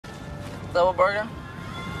Double burger?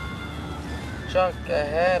 Chuck, I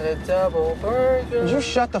had a double burger. Would you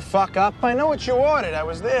shut the fuck up? I know what you ordered. I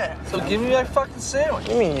was there. So give me my fucking sandwich. What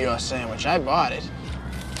do you mean your sandwich? I bought it.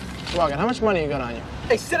 Morgan, how much money you got on you?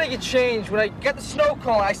 I said I get change when I got the snow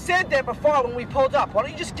cone. I said that before when we pulled up. Why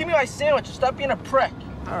don't you just give me my sandwich and stop being a prick?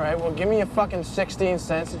 All right, well, give me your fucking 16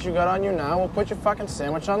 cents that you got on you now. We'll put your fucking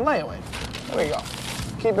sandwich on layaway. There we go.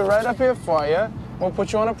 Keep it right up here for you. We'll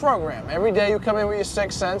put you on a program. Every day you come in with your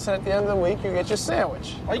 6 cents, and at the end of the week, you get your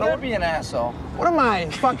sandwich. Why you gotta be an asshole? What am I,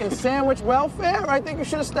 fucking sandwich welfare? I think you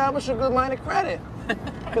should establish a good line of credit.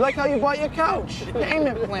 You like how you bought your couch?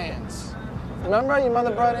 Payment plans. Remember, your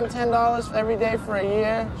mother brought in $10 every day for a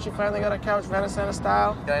year? She finally got a couch Renaissance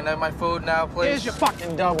style. Can I know my food now, please? Here's your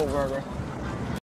fucking double burger.